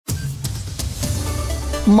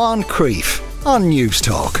Moncrief on News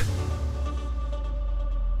Talk.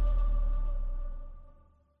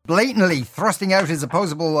 Blatantly thrusting out his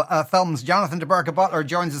opposable thumbs, Jonathan DeBurca Butler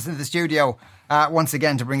joins us in the studio once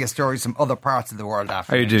again to bring us stories from other parts of the world.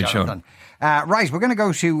 After how you doing, Sean? Right, we're going to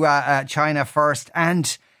go to China first,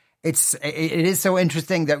 and it is so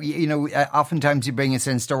interesting that oftentimes you bring us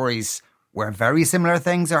in stories where very similar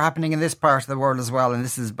things are happening in this part of the world as well, and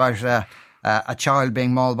this is about a child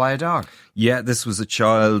being mauled by a dog. Yeah, this was a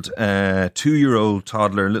child, 2-year-old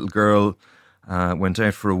toddler, little girl. Went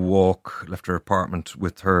out for a walk, left her apartment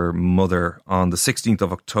with her mother on the 16th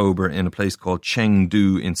of October in a place called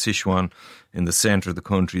Chengdu in Sichuan, in the centre of the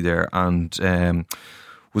country there, and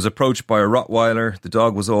was approached by a Rottweiler. The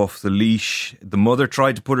dog was off the leash. The mother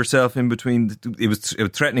tried to put herself in between. It was a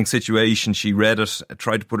threatening situation. She read it,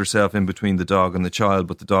 tried to put herself in between the dog and the child,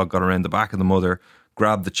 but the dog got around the back of the mother,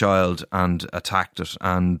 grabbed the child and attacked it.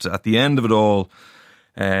 And at the end of it all,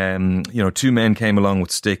 2 men came along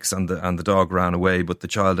with sticks and the dog ran away, but the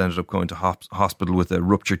child ended up going to hospital with a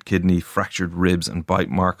ruptured kidney, fractured ribs and bite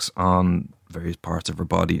marks on various parts of her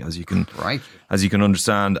body, as you can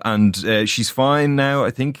understand. And she's fine now,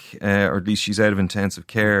 I think, or at least she's out of intensive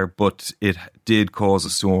care, but it did cause a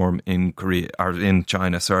storm in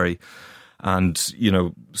China, and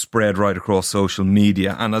spread right across social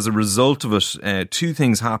media. And as a result of it, 2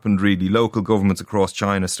 things happened really. Local governments across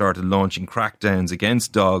China started launching crackdowns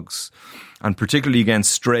against dogs, and particularly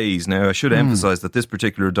against strays. Now, I should emphasise that this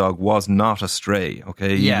particular dog was not a stray,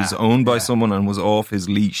 okay? He was owned by someone and was off his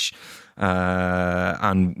leash,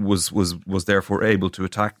 and was therefore able to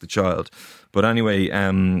attack the child. But anyway,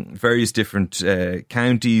 various different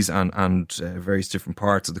counties and various different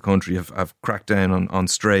parts of the country have cracked down on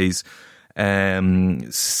strays.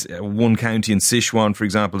 One county in Sichuan, for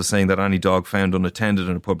example, is saying that any dog found unattended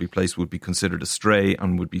in a public place would be considered a stray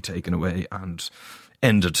and would be taken away and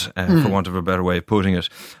ended, for want of a better way of putting it.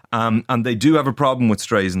 And they do have a problem with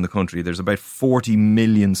strays in the country. There's about 40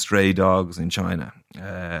 million stray dogs in China.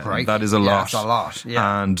 Right. That is a lot. It's a lot,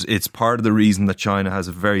 yeah. And it's part of the reason that China has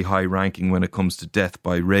a very high ranking when it comes to death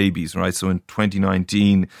by rabies, right? So in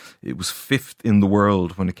 2019, it was 5th in the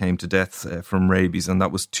world when it came to deaths from rabies, and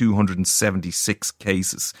that was 276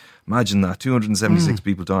 cases. Imagine that, 276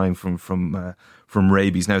 people dying from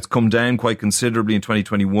rabies. Now, it's come down quite considerably. In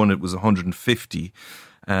 2021, it was 150.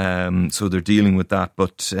 So they're dealing with that.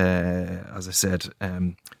 But as I said,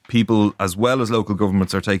 people as well as local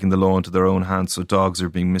governments are taking the law into their own hands. So dogs are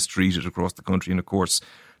being mistreated across the country. And of course,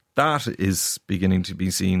 that is beginning to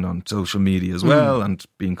be seen on social media as well and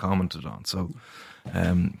being commented on. So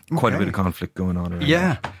quite a bit of conflict going on around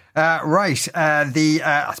that. Right.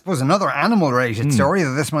 I suppose another animal-related story,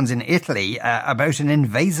 this one's in Italy, about an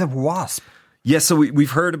invasive wasp. Yes, so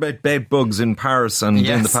we've heard about bed bugs in Paris, and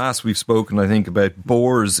in the past we've spoken, I think, about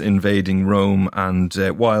boars invading Rome and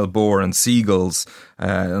wild boar and seagulls,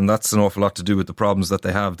 and that's an awful lot to do with the problems that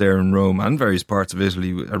they have there in Rome and various parts of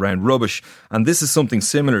Italy around rubbish. And this is something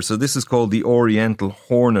similar. So this is called the Oriental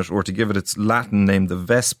hornet, or to give it its Latin name, the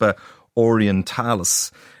Vespa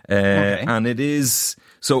orientalis. And it is...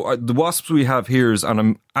 So the wasps we have here and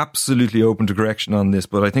I'm absolutely open to correction on this,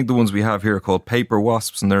 but I think the ones we have here are called paper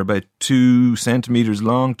wasps, and they're about 2 centimetres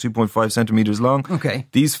long, 2.5 centimetres long. Okay.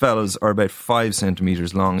 These fellas are about 5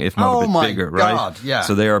 centimetres long, if not a bit bigger, right? God, yeah.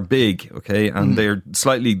 So they are big, okay, and they're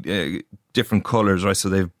slightly different colours, right? So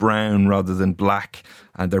they have brown rather than black,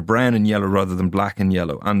 and they're brown and yellow rather than black and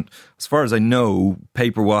yellow. And as far as I know,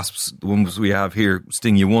 paper wasps, the ones we have here,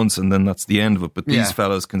 sting you once and then that's the end of it. But these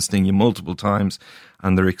fellows can sting you multiple times,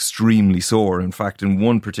 and they're extremely sore. In fact, in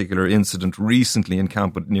one particular incident recently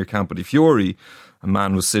near Campo di Fiori, a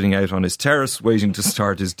man was sitting out on his terrace waiting to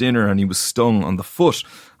start his dinner, and he was stung on the foot,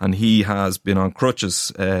 and he has been on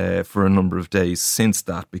crutches for a number of days since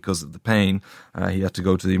that because of the pain. He had to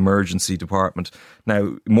go to the emergency department.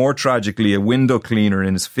 Now, more tragically, a window cleaner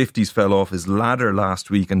in his 50s fell off his ladder last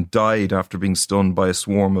week and died after being stung by a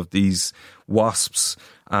swarm of these wasps.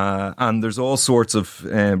 And there's all sorts of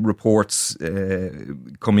reports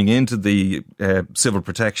coming into the civil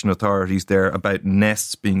protection authorities there about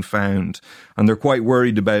nests being found. And they're quite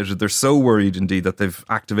worried about it. They're so worried, indeed, that they've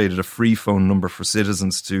activated a free phone number for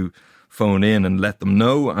citizens to phone in and let them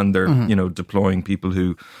know. And they're, deploying people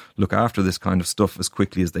who look after this kind of stuff as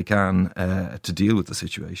quickly as they can to deal with the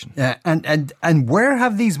situation. Yeah, and where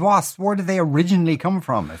have these wasps, where did they originally come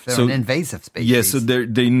from, if they're an invasive species? Yeah, so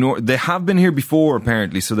they have been here before,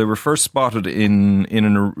 apparently. So they were first spotted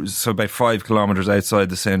so about 5 kilometres outside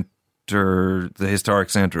the historic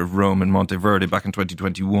centre of Rome in Monteverde back in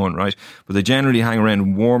 2021, right? But they generally hang around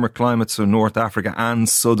in warmer climates, so North Africa and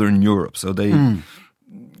Southern Europe. So they...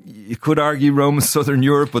 you could argue Rome is southern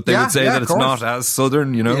Europe, but they would say that it's not as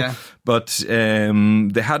southern, you know. Yeah. But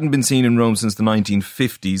they hadn't been seen in Rome since the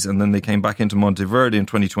 1950s, and then they came back into Monteverde in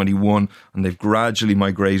 2021, and they've gradually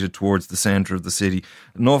migrated towards the centre of the city.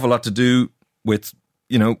 An awful lot to do with,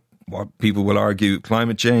 you know, what people will argue,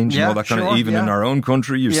 climate change and all that kind of. Even in our own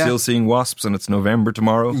country, you're still seeing wasps, and it's November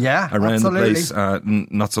tomorrow around the place.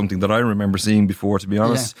 Not something that I remember seeing before, to be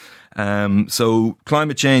honest. So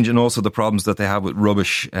climate change and also the problems that they have with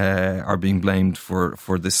rubbish are being blamed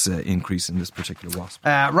for this increase in this particular wasp.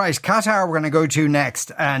 Right, Qatar we're going to go to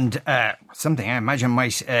next, and something I imagine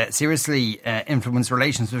might seriously influence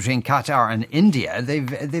relations between Qatar and India.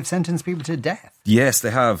 They've sentenced people to death. Yes,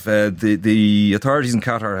 they have. The authorities in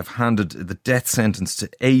Qatar have handed the death sentence to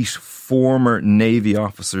 8 former Navy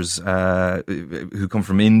officers who come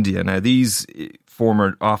from India. Now, these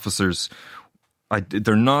former officers,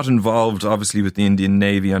 they're not involved, obviously, with the Indian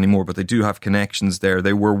Navy anymore, but they do have connections there.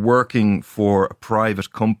 They were working for a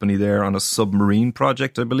private company there on a submarine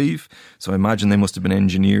project, I believe. So I imagine they must have been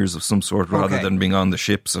engineers of some sort rather than being on the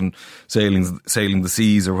ships and sailing the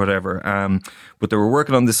seas or whatever. But they were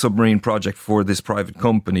working on this submarine project for this private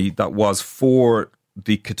company that was for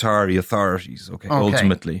the Qatari authorities,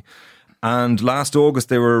 ultimately. And last August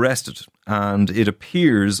they were arrested, and it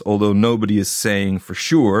appears, although nobody is saying for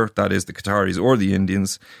sure, that is the Qataris or the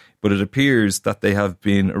Indians, but it appears that they have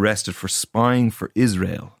been arrested for spying for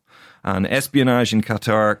Israel. And espionage in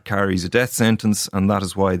Qatar carries a death sentence, and that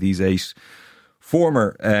is why these 8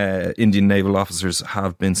 former Indian naval officers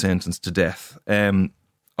have been sentenced to death.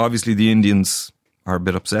 Obviously the Indians are a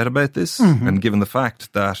bit upset about this, and given the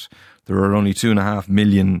fact that there are only 2.5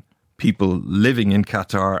 million people living in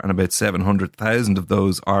Qatar, and about 700,000 of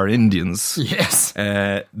those are Indians. Yes.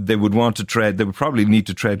 They would probably need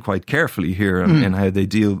to tread quite carefully here in how they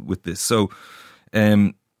deal with this. So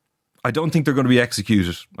I don't think they're going to be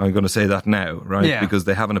executed. I'm going to say that now, right? Yeah. Because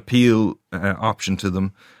they have an appeal option to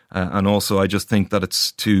them. And also, I just think that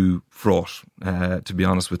it's too fraught, to be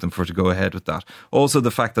honest with them, to go ahead with that. Also, the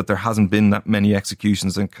fact that there hasn't been that many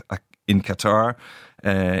executions in Qatar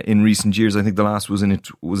in recent years. I think the last was in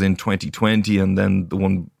 2020, and then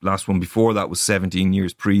the last one before that was 17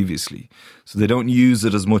 years previously. So they don't use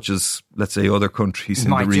it as much as, let's say, other countries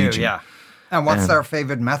in the region. And what's their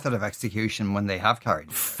favourite method of execution when they have carried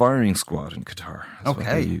it? Firing squad in Qatar.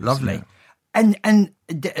 Okay, lovely. Yeah. And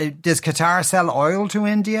does Qatar sell oil to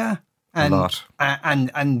India? A lot.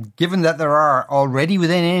 And given that there are already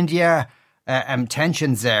within India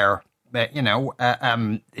tensions there, that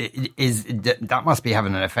must be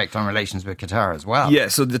having an effect on relations with Qatar as well. Yeah,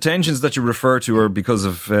 so the tensions that you refer to are because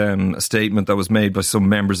of a statement that was made by some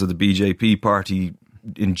members of the BJP party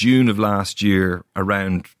in June of last year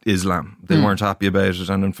around Islam. They weren't happy about it,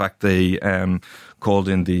 and in fact they called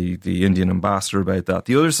in the Indian ambassador about that.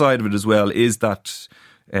 The other side of it as well is that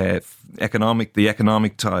the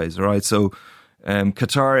economic ties, right? So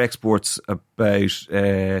Qatar exports about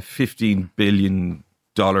 $15 billion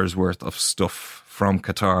worth of stuff from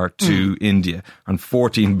Qatar to India, and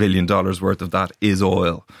 $14 billion worth of that is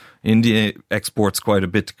oil. India exports quite a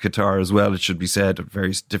bit to Qatar as well, it should be said, of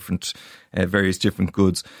various different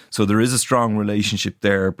goods. So there is a strong relationship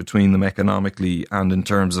there between them economically and in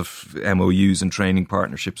terms of MOUs and training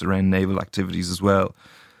partnerships around naval activities as well.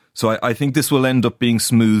 So I think this will end up being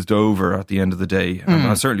smoothed over at the end of the day.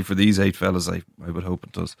 And certainly for these 8 fellas, I would hope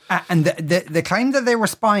it does. And the claim that they were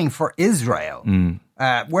spying for Israel,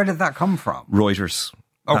 where did that come from? Reuters.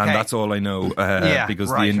 Okay. And that's all I know, because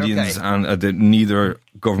the right, Indians and neither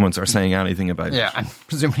governments are saying anything about it. Yeah, and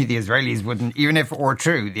presumably the Israelis wouldn't, even if it were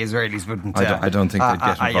true, the Israelis wouldn't. I don't think they'd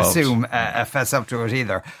get involved. I assume fess up to it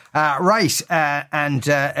either. And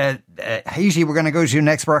Haiti, we're going to go to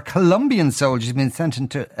next, where a Colombian soldier has been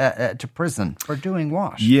sentenced to prison for doing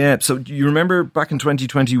what? Yeah, so you remember back in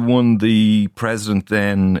 2021, the president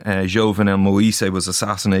then, Jovenel Moise, was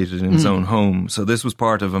assassinated in his own home. So this was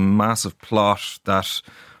part of a massive plot that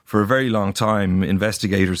for a very long time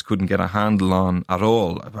investigators couldn't get a handle on at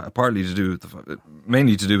all,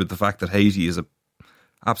 mainly to do with the fact that Haiti is an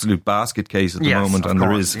absolute basket case at the moment, and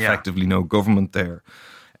there is effectively no government there.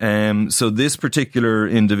 So this particular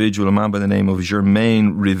individual, a man by the name of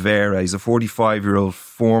Germain Rivera, he's a 45-year-old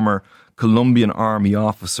former Colombian army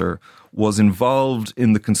officer, was involved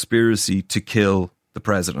in the conspiracy to kill the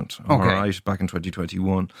president, all right, back in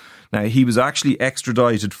 2021. Now, he was actually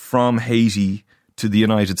extradited from Haiti to the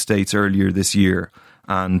United States earlier this year,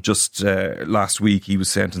 and just last week he was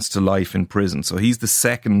sentenced to life in prison. So he's the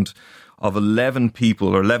second of 11 people,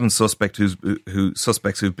 or 11 suspects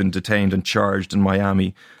who've been detained and charged in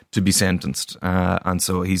Miami to be sentenced, and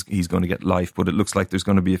so he's going to get life. But it looks like there's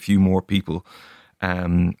going to be a few more people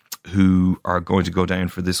who are going to go down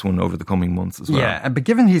for this one over the coming months as well. Yeah, but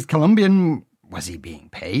given he's Colombian, was he being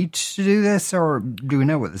paid to do this, or do we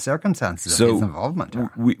know what the circumstances of his involvement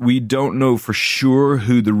are? We don't know for sure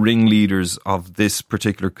who the ringleaders of this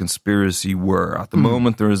particular conspiracy were. At the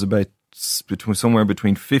moment, there is about somewhere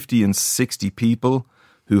between 50 and 60 people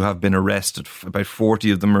who have been arrested. About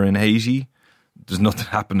 40 of them are in Haiti. There's nothing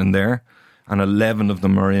happening there. And 11 of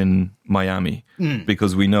them are in Miami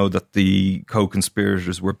because we know that the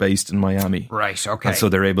co-conspirators were based in Miami. Right, okay. And so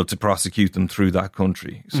they're able to prosecute them through that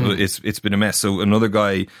country. So it's been a mess. So another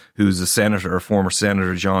guy who's a former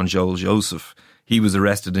senator, John Joel Joseph, he was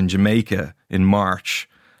arrested in Jamaica in March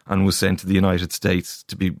and was sent to the United States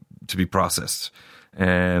to be processed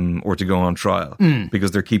or to go on trial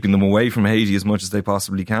because they're keeping them away from Haiti as much as they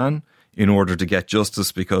possibly can in order to get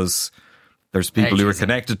justice, because there's people who are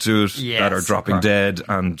connected to it that are dropping dead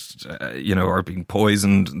and, are being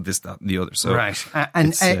poisoned, this, that and the other. So right.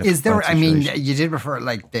 And is there, I mean, you did refer,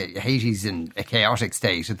 like, Haiti's in a chaotic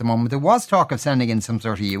state at the moment. There was talk of sending in some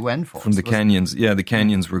sort of UN force. From the Kenyans. Yeah, the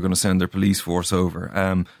Kenyans were going to send their police force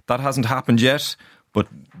over. That hasn't happened yet, but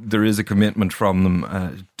there is a commitment from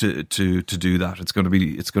them to do that. It's going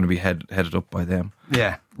to be headed up by them.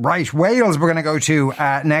 Yeah. Right, Wales we're going to go to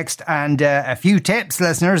next, and a few tips,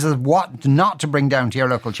 listeners, of what not to bring down to your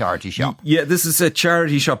local charity shop. Yeah, this is a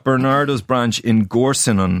charity shop. Bernardo's branch in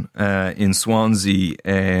Gorsinon in Swansea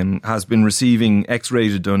has been receiving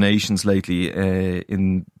X-rated donations lately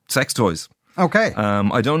in sex toys. Okay.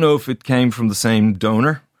 I don't know if it came from the same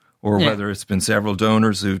donor or whether it's been several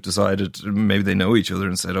donors who've decided, maybe they know each other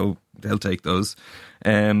and said, oh, they'll take those.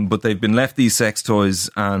 But they've been left these sex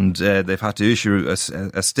toys, and they've had to issue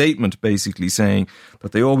a statement basically saying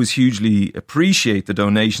that they always hugely appreciate the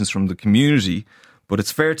donations from the community, but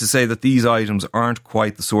it's fair to say that these items aren't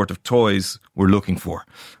quite the sort of toys we're looking for.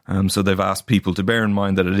 So they've asked people to bear in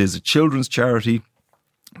mind that it is a children's charity.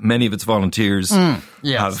 Many of its volunteers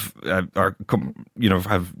have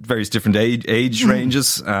various different age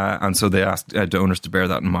ranges, and so they asked donors to bear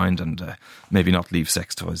that in mind and maybe not leave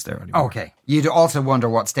sex toys there anymore. Okay. You'd also wonder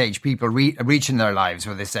what stage people reach in their lives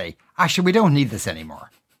where they say, actually, we don't need this anymore.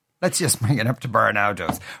 Let's just bring it up to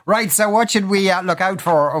Bernardo's. Right, so what should we look out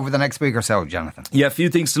for over the next week or so, Jonathan? Yeah, a few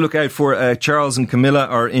things to look out for. Charles and Camilla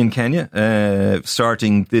are in Kenya,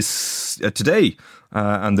 starting this today.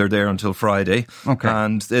 And they're there until Friday. Okay.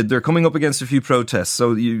 And they're coming up against a few protests.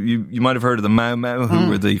 So you might have heard of the Mau Mau, who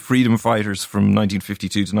were the freedom fighters from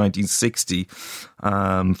 1952 to 1960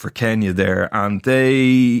 for Kenya there. And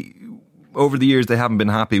they, over the years, they haven't been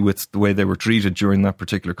happy with the way they were treated during that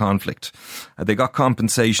particular conflict. They got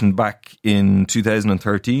compensation back in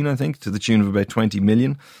 2013, I think, to the tune of about 20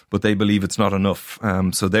 million, but they believe it's not enough.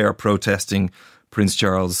 So they are protesting Prince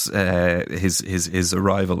Charles, his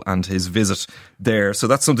arrival and his visit there. So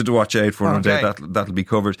that's something to watch out for. Okay. No doubt that'll be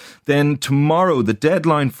covered. Then tomorrow, the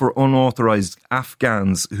deadline for unauthorised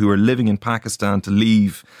Afghans who are living in Pakistan to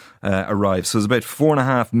leave arrives. So there's about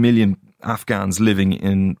 4.5 million Afghans living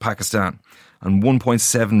in Pakistan, and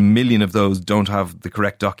 1.7 million of those don't have the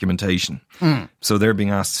correct documentation. So they're being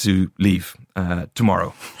asked to leave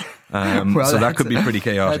tomorrow. So that could be pretty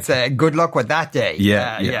chaotic. That's good luck with that day.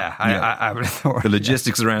 I would have thought. The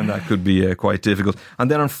logistics around that could be quite difficult. And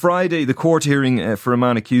then on Friday, the court hearing for a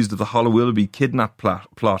man accused of the Hollow Willoughby kidnap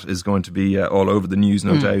plot is going to be all over the news,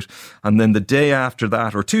 no doubt. And then the day after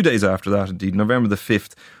that, or 2 days after that, indeed, November the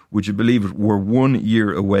 5th, would you believe it, we're 1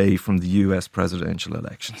 year away from the US presidential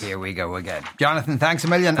elections. Here we go again. Jonathan, thanks a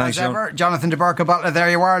million. Thanks, as ever. Jonathan DeBurca Butler, there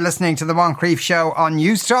you are, listening to the Moncrief Show on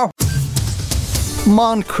Newstalk.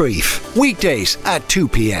 Moncrief, weekdays at 2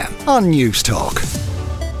 p.m. on Newstalk.